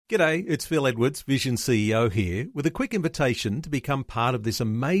G'day, it's Phil Edwards, Vision CEO here, with a quick invitation to become part of this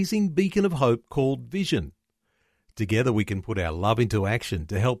amazing beacon of hope called Vision. Together we can put our love into action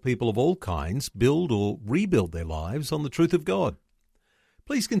to help people of all kinds build or rebuild their lives on the truth of God.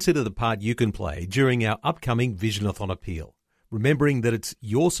 Please consider the part you can play during our upcoming Visionathon appeal, remembering that it's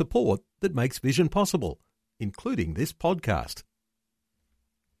your support that makes Vision possible, including this podcast.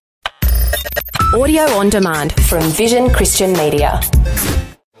 Audio on demand from Vision Christian Media.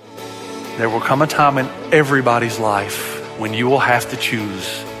 There will come a time in everybody's life when you will have to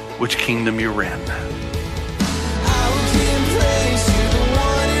choose which kingdom you're in.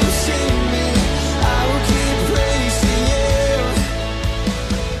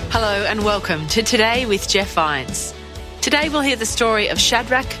 Hello and welcome to Today with Jeff Vines. Today we'll hear the story of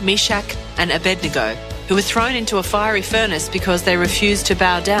Shadrach, Meshach and Abednego, who were thrown into a fiery furnace because they refused to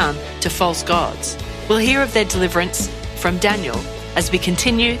bow down to false gods. We'll hear of their deliverance from Daniel as we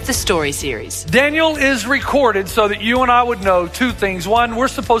continue the story series. Daniel is recorded so that you and I would know two things. One, we're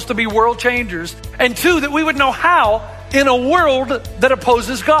supposed to be world changers. And two, that we would know how in a world that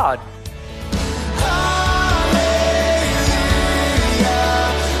opposes God.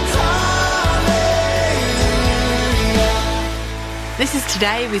 This is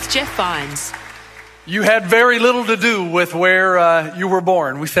Today with Jeff Vines. You had very little to do with where you were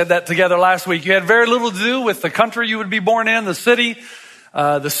born. We said that together last week. You had very little to do with the country you would be born in, the city,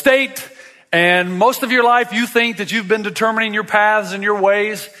 the state. And most of your life, you think that you've been determining your paths and your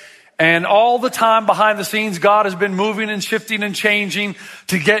ways. And all the time behind the scenes, God has been moving and shifting and changing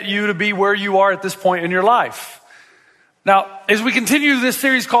to get you to be where you are at this point in your life. Now, as we continue this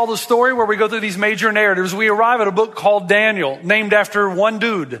series called The Story, where we go through these major narratives, we arrive at a book called Daniel, named after one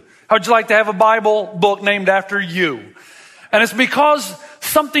dude. How'd you like to have a Bible book named after you? And it's because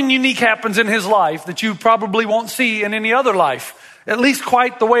something unique happens in his life that you probably won't see in any other life, at least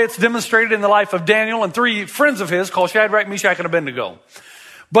quite the way it's demonstrated in the life of Daniel and three friends of his called Shadrach, Meshach, and Abednego.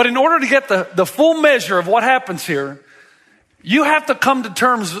 But in order to get the full measure of what happens here, you have to come to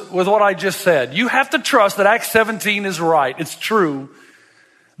terms with what I just said. You have to trust that Acts 17 is right. It's true.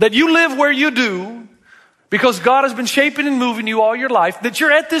 That you live where you do because God has been shaping and moving you all your life. That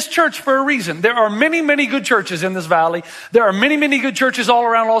you're at this church for a reason. There are many, many good churches in this valley. There are many, many good churches all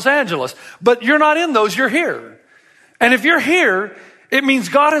around Los Angeles. But you're not in those. You're here. And if you're here, it means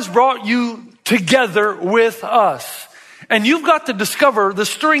God has brought you together with us. And you've got to discover the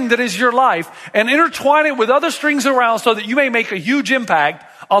string that is your life and intertwine it with other strings around so that you may make a huge impact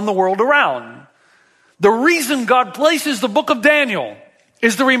on the world around. The reason God places the book of Daniel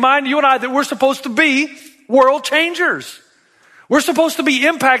is to remind you and I that we're supposed to be world changers. We're supposed to be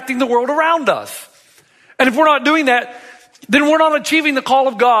impacting the world around us. And if we're not doing that, then we're not achieving the call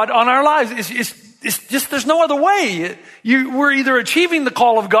of God on our lives. It's just, there's no other way. We're either achieving the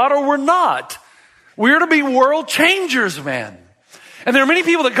call of God or we're not. We're to be world changers, man. And there are many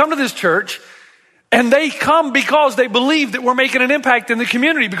people that come to this church and they come because they believe that we're making an impact in the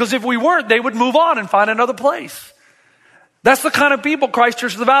community. Because if we weren't, they would move on and find another place. That's the kind of people Christ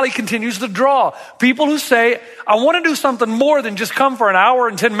Church of the Valley continues to draw. People who say, I want to do something more than just come for an hour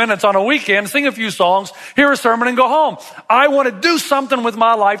and 10 minutes on a weekend, sing a few songs, hear a sermon and go home. I want to do something with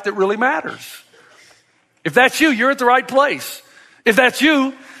my life that really matters. If that's you, you're at the right place. If that's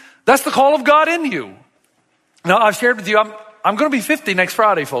you, that's the call of God in you. Now, I've shared with you, I'm going to be 50 next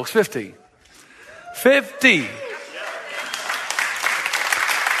Friday, folks. 50. 50.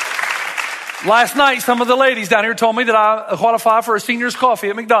 Last night, some of the ladies down here told me that I qualify for a senior's coffee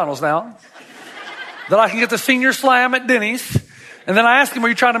at McDonald's now. That I can get the senior slam at Denny's. And then I asked them, are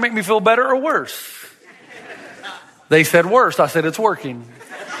you trying to make me feel better or worse? They said worse. I said, it's working.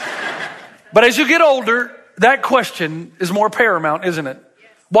 But as you get older, that question is more paramount, isn't it?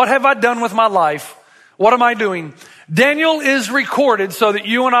 What have I done with my life? What am I doing? Daniel is recorded so that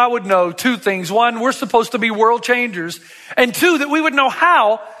you and I would know two things. One, we're supposed to be world changers. And two, that we would know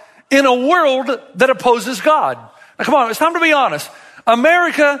how in a world that opposes God. Now, come on, it's time to be honest.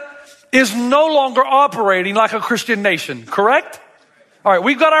 America is no longer operating like a Christian nation, correct? All right,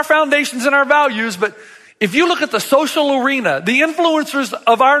 we've got our foundations and our values, but if you look at the social arena, the influencers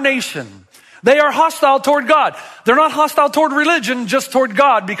of our nation, they are hostile toward God. They're not hostile toward religion, just toward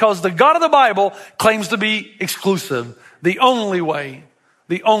God, because the God of the Bible claims to be exclusive. The only way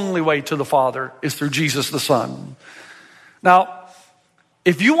to the Father is through Jesus the Son. Now,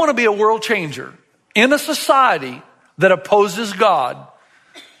 if you want to be a world changer in a society that opposes God,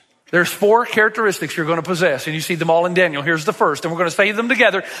 There's 4 characteristics you're going to possess, and you see them all in Daniel. Here's the first, and we're going to say them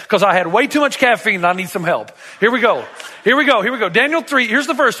together because I had way too much caffeine and I need some help. Here we go. Daniel 3, here's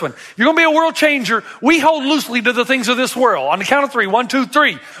the first one. You're going to be a world changer. We hold loosely to the things of this world. On the count of 3, 1, 2,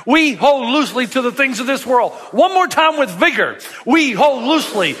 3. We hold loosely to the things of this world. One more time with vigor. We hold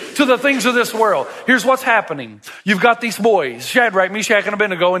loosely to the things of this world. Here's what's happening. You've got these boys, Shadrach, Meshach, and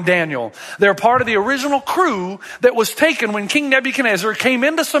Abednego, and Daniel. They're part of the original crew that was taken when King Nebuchadnezzar came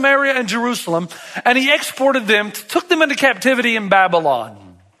into Samaria and Jerusalem, and he exported them, took them into captivity in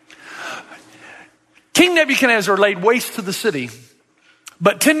Babylon. King Nebuchadnezzar laid waste to the city,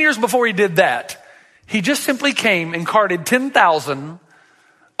 but 10 years before he did that, he just simply came and carted 10,000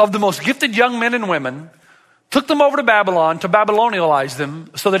 of the most gifted young men and women, took them over to Babylon to Babylonialize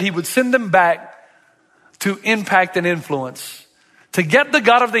them so that he would send them back to impact and influence, to get the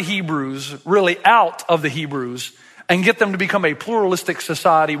God of the Hebrews really out of the Hebrews and get them to become a pluralistic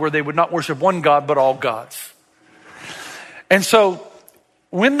society where they would not worship one God, but all gods. And so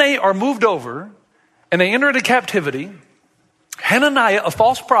when they are moved over and they enter into captivity, Hananiah, a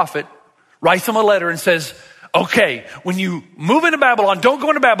false prophet, writes them a letter and says, okay, when you move into Babylon, don't go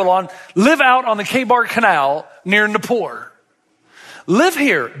into Babylon, live out on the Kebar Canal near Nippur. Live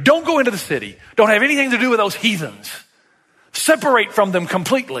here, don't go into the city. Don't have anything to do with those heathens. Separate from them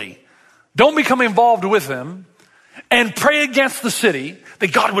completely. Don't become involved with them. And pray against the city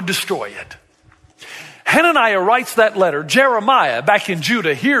that God would destroy it. Hananiah writes that letter. Jeremiah, back in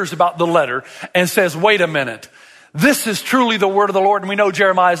Judah, hears about the letter and says, wait a minute. This is truly the word of the Lord. And we know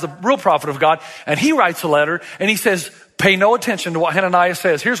Jeremiah is the real prophet of God. And he writes a letter and he says, pay no attention to what Hananiah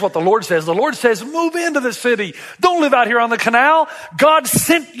says. Here's what the Lord says. The Lord says, move into the city. Don't live out here on the canal. God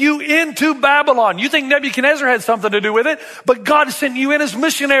sent you into Babylon. You think Nebuchadnezzar had something to do with it, but God sent you in as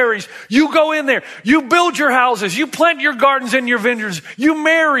missionaries. You go in there. You build your houses. You plant your gardens and your vineyards. You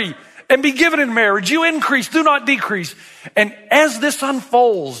marry and be given in marriage. You increase, do not decrease. And as this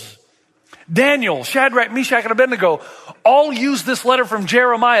unfolds, Daniel, Shadrach, Meshach, and Abednego all use this letter from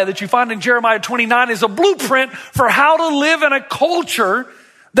Jeremiah that you find in Jeremiah 29 as a blueprint for how to live in a culture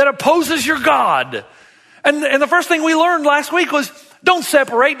that opposes your God. And the first thing we learned last week was don't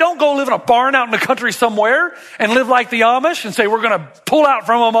separate. Don't go live in a barn out in the country somewhere and live like the Amish and say we're going to pull out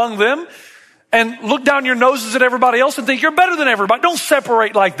from among them and look down your noses at everybody else and think you're better than everybody. Don't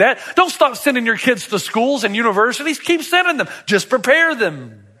separate like that. Don't stop sending your kids to schools and universities. Keep sending them. Just prepare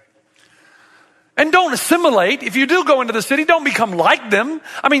them. And don't assimilate. If you do go into the city, don't become like them.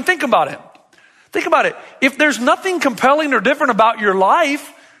 I mean, think about it. Think about it. If there's nothing compelling or different about your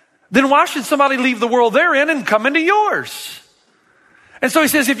life, then why should somebody leave the world they're in and come into yours? And so he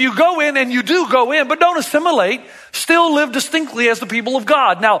says, if you go in, and you do go in, but don't assimilate, still live distinctly as the people of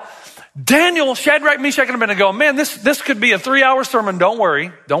God. Now, Daniel, Shadrach, Meshach, and Abednego, man, this could be a 3-hour sermon. Don't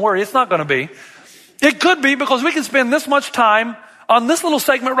worry. Don't worry. It's not going to be. It could be because we can spend this much time on this little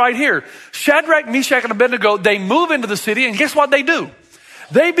segment right here. Shadrach, Meshach, and Abednego, they move into the city, and guess what they do?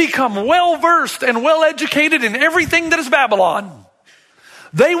 They become well-versed and well-educated in everything that is Babylon.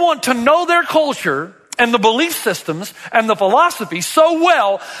 They want to know their culture and the belief systems and the philosophy so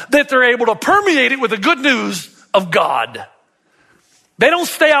well that they're able to permeate it with the good news of God. They don't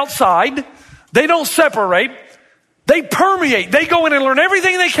stay outside. They don't separate. They permeate. They go in and learn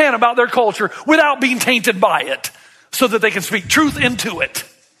everything they can about their culture without being tainted by it, so that they can speak truth into it.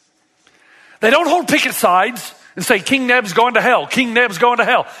 They don't hold picket sides and say, King Neb's going to hell. King Neb's going to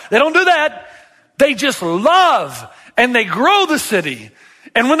hell. They don't do that. They just love and they grow the city.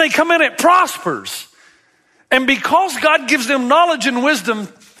 And when they come in, it prospers. And because God gives them knowledge and wisdom,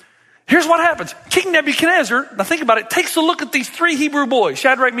 here's what happens. King Nebuchadnezzar, now think about it, takes a look at these 3 Hebrew boys,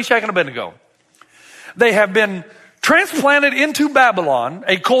 Shadrach, Meshach, and Abednego. They have been transplanted into Babylon,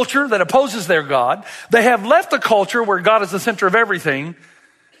 a culture that opposes their God. They have left a culture where God is the center of everything.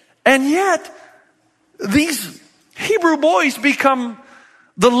 And yet, these Hebrew boys become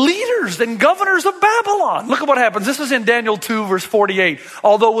the leaders and governors of Babylon. Look at what happens. This is in Daniel 2, verse 48.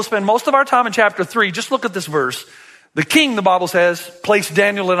 Although we'll spend most of our time in chapter 3, just look at this verse. The king, the Bible says, placed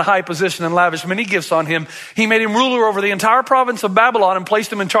Daniel in a high position and lavished many gifts on him. He made him ruler over the entire province of Babylon and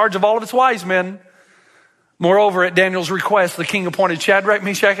placed him in charge of all of its wise men. Moreover, at Daniel's request, the king appointed Shadrach,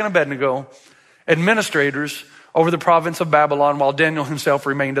 Meshach, and Abednego administrators over the province of Babylon, while Daniel himself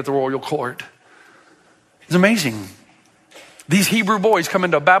remained at the royal court. It's amazing. These Hebrew boys come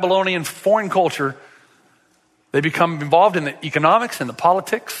into a Babylonian foreign culture. They become involved in the economics and the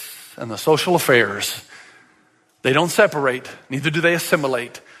politics and the social affairs. They don't separate, neither do they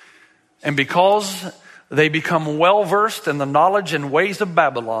assimilate. And because they become well-versed in the knowledge and ways of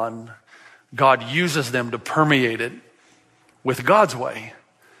Babylon, God uses them to permeate it with God's way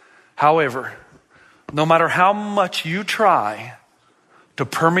However, no matter how much you try to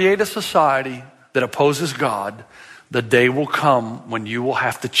permeate a society that opposes God, the day will come when you will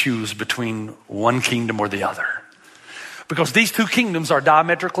have to choose between one kingdom or the other. Because these two kingdoms are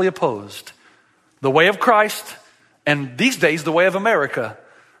diametrically opposed. The way of Christ and these days the way of America,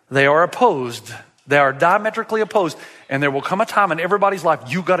 they are opposed. They are diametrically opposed. And there will come a time in everybody's life,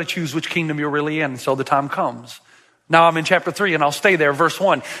 you got to choose which kingdom you're really in. So the time comes. Now I'm in chapter 3 and I'll stay there. Verse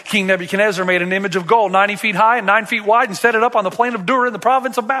 1, King Nebuchadnezzar made an image of gold 90 feet high and 9 feet wide and set it up on the plain of Dura in the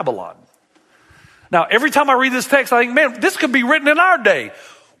province of Babylon. Now, every time I read this text, I think, man, this could be written in our day.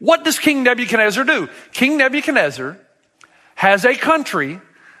 What does King Nebuchadnezzar do? King Nebuchadnezzar has a country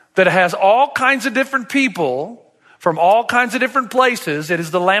that has all kinds of different people from all kinds of different places. It is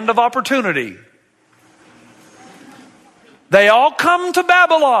the land of opportunity. They all come to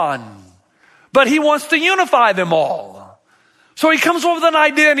Babylon, but he wants to unify them all. So he comes up with an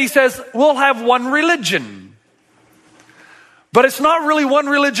idea and he says, we'll have one religion. But it's not really one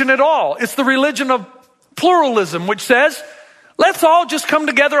religion at all. It's the religion of pluralism, which says, let's all just come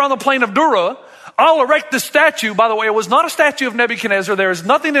together on the plain of Dura. I'll erect this statue. By the way, it was not a statue of Nebuchadnezzar. There is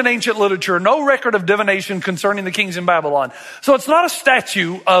nothing in ancient literature, no record of divination concerning the kings in Babylon. So it's not a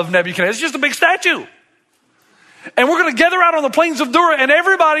statue of Nebuchadnezzar. It's just a big statue. And we're going to gather out on the plains of Dura and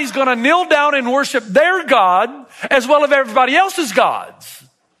everybody's going to kneel down and worship their God as well as everybody else's gods.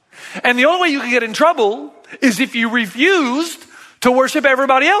 And the only way you can get in trouble is if you refused to worship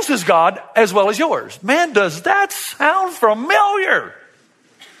everybody else's God as well as yours. Man, does that sound familiar?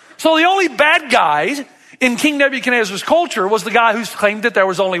 So the only bad guy in King Nebuchadnezzar's culture was the guy who claimed that there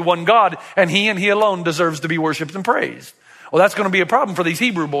was only one God and he alone deserves to be worshiped and praised. Well, that's going to be a problem for these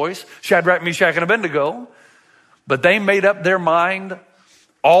Hebrew boys, Shadrach, Meshach, and Abednego. But they made up their mind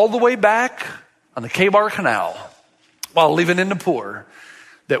all the way back on the Kebar Canal while living in Nippur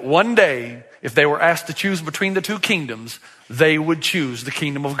that one day, if they were asked to choose between the two kingdoms, they would choose the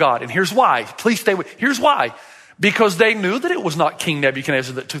kingdom of God. And here's why. Please stay with. Here's why. Because they knew that it was not King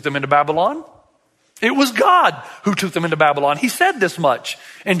Nebuchadnezzar that took them into Babylon. It was God who took them into Babylon. He said this much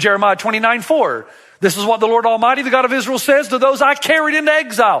in Jeremiah 29:4. This is what the Lord Almighty, the God of Israel, says to those I carried into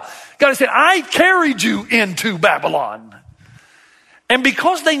exile. God said, I carried you into Babylon. And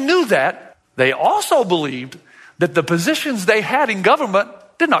because they knew that, they also believed that the positions they had in government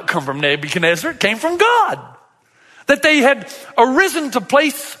did not come from Nebuchadnezzar. It came from God. That they had arisen to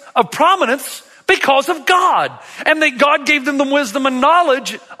place of prominence because of God. And that God gave them the wisdom and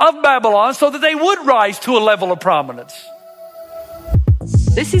knowledge of Babylon so that they would rise to a level of prominence.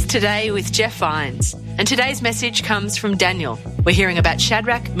 This is Today with Jeff Vines, and today's message comes from Daniel. We're hearing about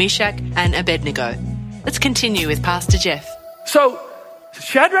Shadrach, Meshach, and Abednego. Let's continue with Pastor Jeff. So,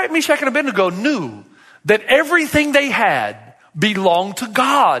 Shadrach, Meshach, and Abednego knew that everything they had belonged to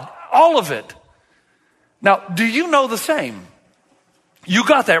God. All of it. Now, do you know the same? You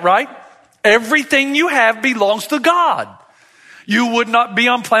got that, right? Everything you have belongs to God. You would not be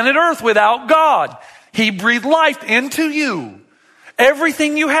on planet Earth without God. He breathed life into you.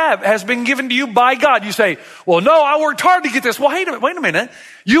 Everything you have has been given to you by God. You say, well, no, I worked hard to get this. Well, wait a minute.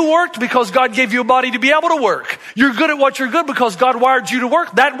 You worked because God gave you a body to be able to work. You're good at what you're good because God wired you to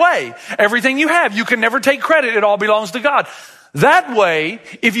work that way. Everything you have, you can never take credit. It all belongs to God. That way,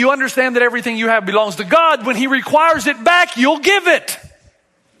 if you understand that everything you have belongs to God, when He requires it back, you'll give it.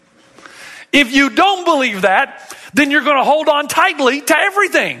 If you don't believe that, then you're going to hold on tightly to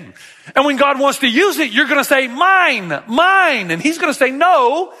everything. And when God wants to use it, you're going to say, mine. And He's going to say,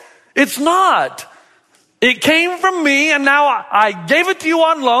 no, it's not. It came from me and now I gave it to you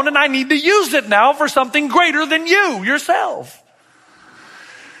on loan and I need to use it now for something greater than you, yourself.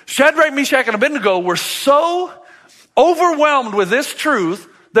 Shadrach, Meshach, and Abednego were so overwhelmed with this truth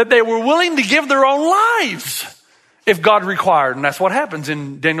that they were willing to give their own lives if God required. And that's what happens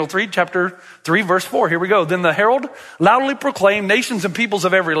in Daniel 3, chapter 3, verse 4. Here we go. Then the herald loudly proclaimed, nations and peoples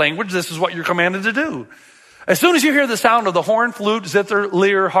of every language, this is what you're commanded to do. As soon as you hear the sound of the horn, flute, zither,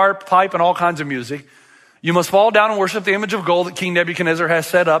 lyre, harp, pipe, and all kinds of music, you must fall down and worship the image of gold that King Nebuchadnezzar has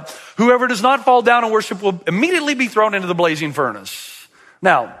set up. Whoever does not fall down and worship will immediately be thrown into the blazing furnace.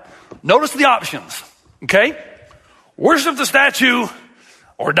 Now, notice the options, okay? Worship the statue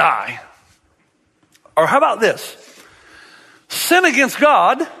or die. Or how about this? Sin against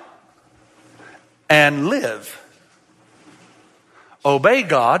God and live. Obey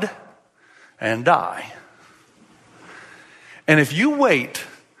God and die. And if you wait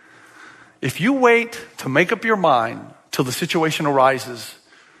to make up your mind till the situation arises,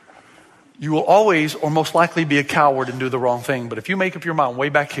 you will always or most likely be a coward and do the wrong thing. But if you make up your mind way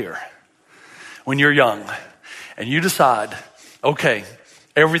back here, when you're young, and you decide, okay,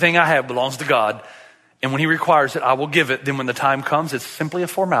 Everything I have belongs to God. And when he requires it, I will give it. Then when the time comes, it's simply a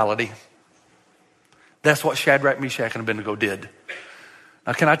formality. That's what Shadrach, Meshach, and Abednego did.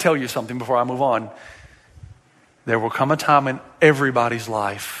 Now, can I tell you something before I move on? There will come a time in everybody's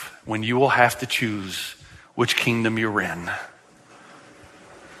life when you will have to choose which kingdom you're in.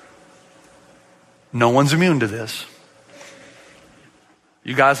 No one's immune to this.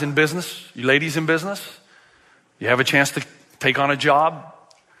 You guys in business, you ladies in business, you have a chance to take on a job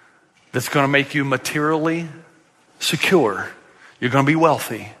that's going to make you materially secure. You're going to be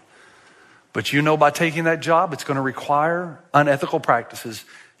wealthy. But you know by taking that job, it's going to require unethical practices.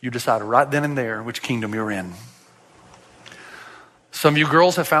 You decide right then and there which kingdom you're in. Some of you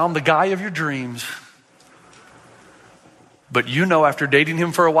girls have found the guy of your dreams. But you know after dating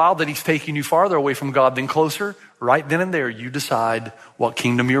him for a while that he's taking you farther away from God than closer. Right then and there, you decide what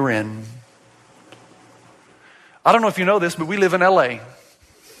kingdom you're in. I don't know if you know this, but we live in LA.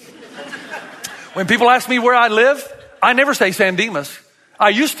 When people ask me where I live, I never say San Dimas. I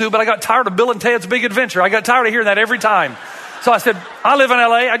used to, but I got tired of Bill and Ted's Big Adventure. I got tired of hearing that every time. So I said, I live in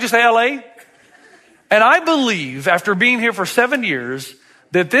LA. I just say LA. And I believe, after being here for 7 years,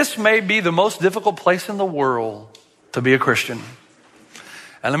 that this may be the most difficult place in the world to be a Christian.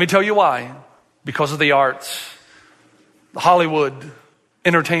 And let me tell you why. Because of the arts, Hollywood,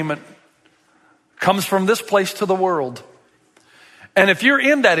 entertainment comes from this place to the world. And if you're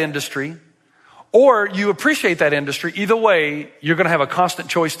in that industry, or you appreciate that industry, either way, you're going to have a constant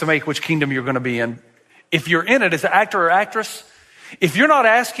choice to make which kingdom you're going to be in. If you're in it as an actor or actress, if you're not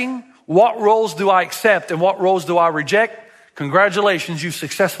asking, what roles do I accept and what roles do I reject? Congratulations, you've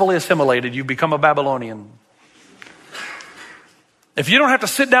successfully assimilated. You've become a Babylonian. If you don't have to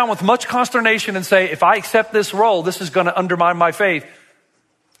sit down with much consternation and say, if I accept this role, this is going to undermine my faith.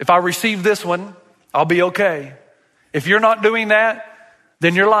 If I receive this one, I'll be okay. If you're not doing that,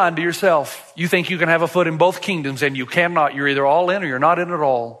 then you're lying to yourself. You think you can have a foot in both kingdoms, and you cannot. You're either all in or you're not in at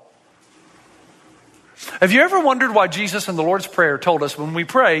all. Have you ever wondered why Jesus in the Lord's Prayer told us when we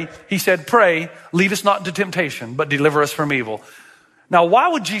pray, he said, pray, lead us not into temptation, but deliver us from evil. Now, why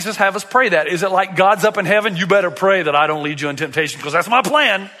would Jesus have us pray that? Is it like God's up in heaven? You better pray that I don't lead you in temptation because that's my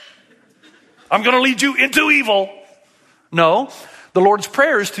plan. I'm going to lead you into evil. No, the Lord's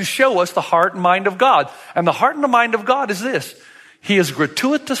Prayer is to show us the heart and mind of God. And the heart and the mind of God is this. He is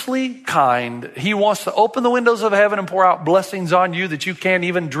gratuitously kind. He wants to open the windows of heaven and pour out blessings on you that you can't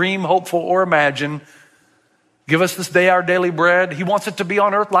even dream, hope for, or imagine. Give us this day our daily bread. He wants it to be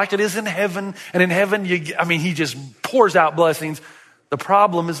on earth like it is in heaven. And in heaven, he just pours out blessings. The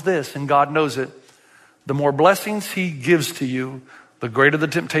problem is this, and God knows it. The more blessings he gives to you, the greater the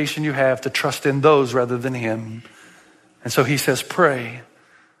temptation you have to trust in those rather than him. And so he says, pray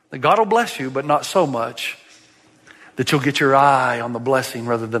that God will bless you, but not so much that you'll get your eye on the blessing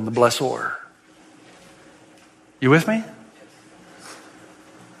rather than the blessor. You with me?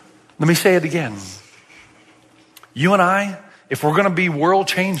 Let me say it again. You and I, if we're going to be world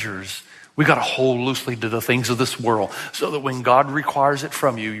changers, we got to hold loosely to the things of this world so that when God requires it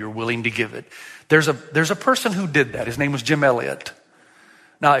from you, you're willing to give it. There's a person who did that. His name was Jim Elliot.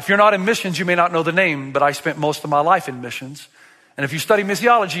 Now, if you're not in missions, you may not know the name, but I spent most of my life in missions. And if you study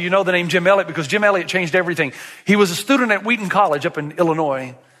missiology, you know the name Jim Elliot because Jim Elliot changed everything. He was a student at Wheaton College up in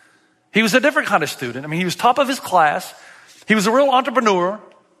Illinois. He was a different kind of student. He was top of his class. He was a real entrepreneur.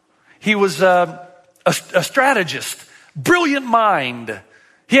 He was a strategist, brilliant mind.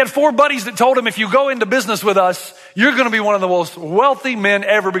 He had 4 buddies that told him, if you go into business with us, you're going to be one of the most wealthy men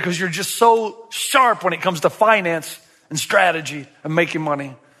ever because you're just so sharp when it comes to finance and strategy and making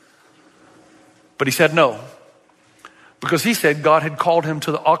money. But he said no, because he said God had called him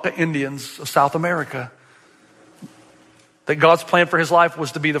to the Auca Indians of South America. That God's plan for his life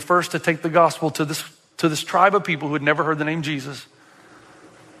was to be the first to take the gospel to this tribe of people who had never heard the name Jesus.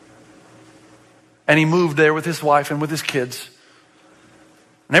 And he moved there with his wife and with his kids.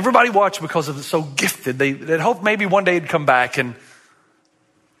 And everybody watched because of it, so gifted. They'd hoped maybe one day he'd come back and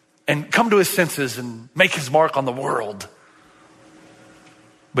come to his senses and make his mark on the world.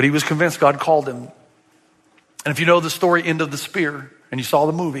 But he was convinced God called him. And if you know the story, End of the Spear, and you saw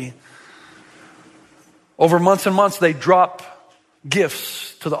the movie, over months and months, they drop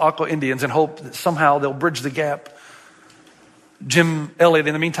gifts to the Auca Indians and hope that somehow they'll bridge the gap. Jim Elliot,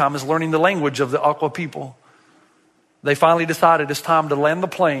 in the meantime, is learning the language of the Auca people. They finally decided it's time to land the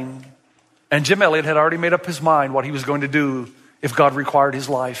plane. And Jim Elliot had already made up his mind what he was going to do if God required his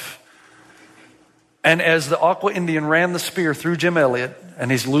life. And as the Auca Indian ran the spear through Jim Elliot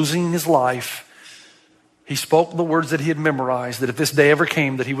and he's losing his life, he spoke the words that he had memorized, that if this day ever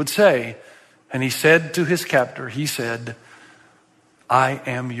came that he would say. And he said to his captor, he said, I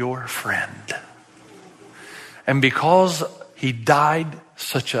am your friend. And because he died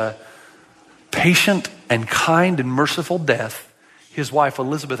such a patient and kind and merciful death, his wife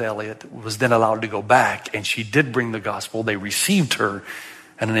Elizabeth Elliot was then allowed to go back, and she did bring the gospel. They received her,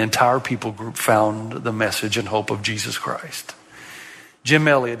 and an entire people group found the message and hope of Jesus Christ. Jim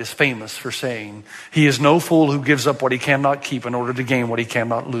Elliot is famous for saying, he is no fool who gives up what he cannot keep in order to gain what he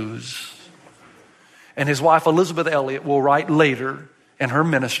cannot lose. And his wife Elizabeth Elliot will write later in her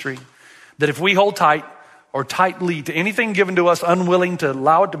ministry that if we hold tight or tightly to anything given to us, unwilling to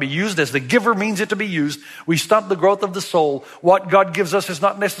allow it to be used as the giver means it to be used, we stunt the growth of the soul. What God gives us is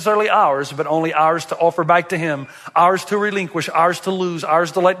not necessarily ours, but only ours to offer back to him, ours to relinquish, ours to lose,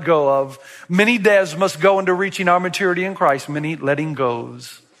 ours to let go of. Many deaths must go into reaching our maturity in Christ, many letting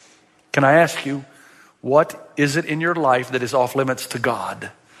goes. Can I ask you, what is it in your life that is off limits to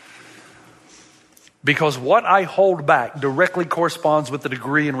God? Because what I hold back directly corresponds with the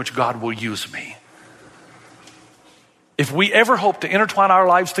degree in which God will use me. If we ever hope to intertwine our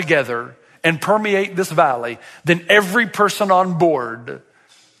lives together and permeate this valley, then every person on board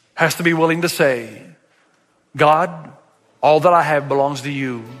has to be willing to say, God, all that I have belongs to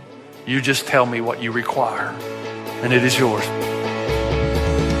you. You just tell me what you require, and it is yours.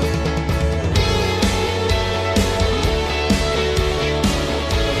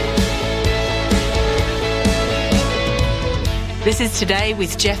 This is Today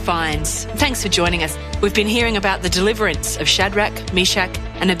with Jeff Vines. Thanks for joining us. We've been hearing about the deliverance of Shadrach, Meshach,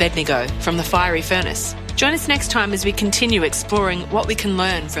 and Abednego from the fiery furnace. Join us next time as we continue exploring what we can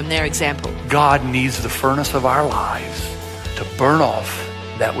learn from their example. God needs the furnace of our lives to burn off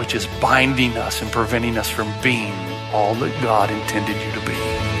that which is binding us and preventing us from being all that God intended you to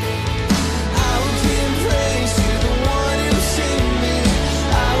be.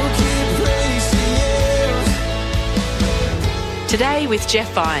 Today with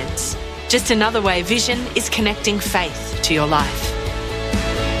Jeff Vines. Just another way Vision is connecting faith to your life.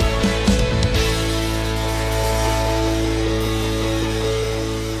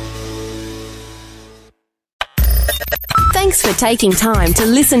 Thanks for taking time to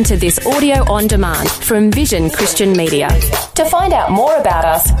listen to this audio on demand from Vision Christian Media. To find out more about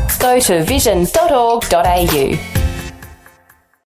us, go to vision.org.au.